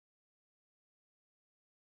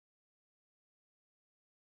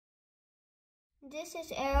This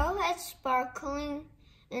is Arrowhead sparkling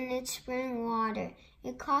in its spring water.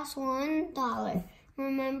 It costs $1.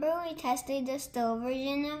 Remember we tested the still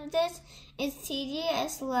version of this? Its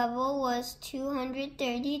TDS level was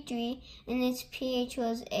 233 and its pH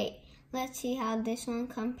was 8. Let's see how this one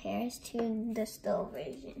compares to the still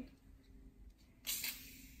version.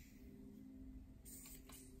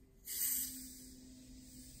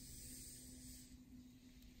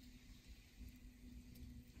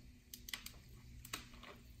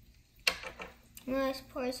 Let's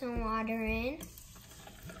pour some water in.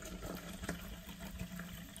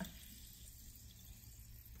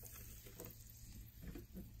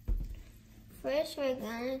 First, we're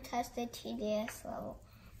going to test the TDS level,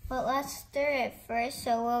 but let's stir it first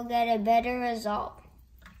so we'll get a better result.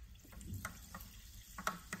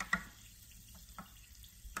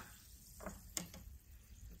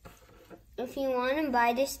 If you want to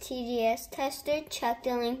buy this TDS tester, check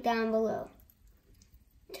the link down below.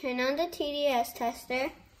 Turn on the TDS tester,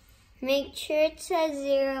 make sure it says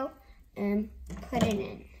 0, and put it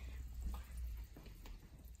in.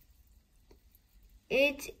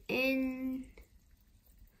 It's in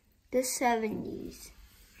the 70s.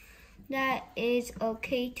 That is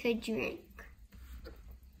okay to drink.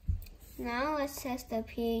 Now let's test the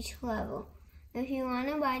pH level. If you want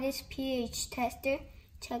to buy this pH tester,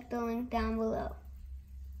 check the link down below.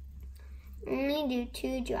 Only do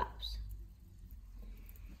 2 drops.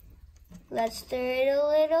 Let's stir it a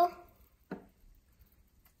little.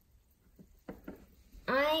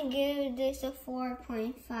 I give this a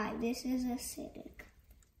 4.5. This is acidic.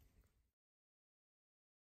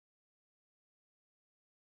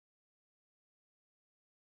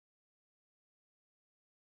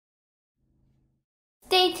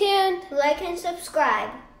 Stay tuned, like and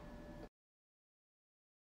subscribe.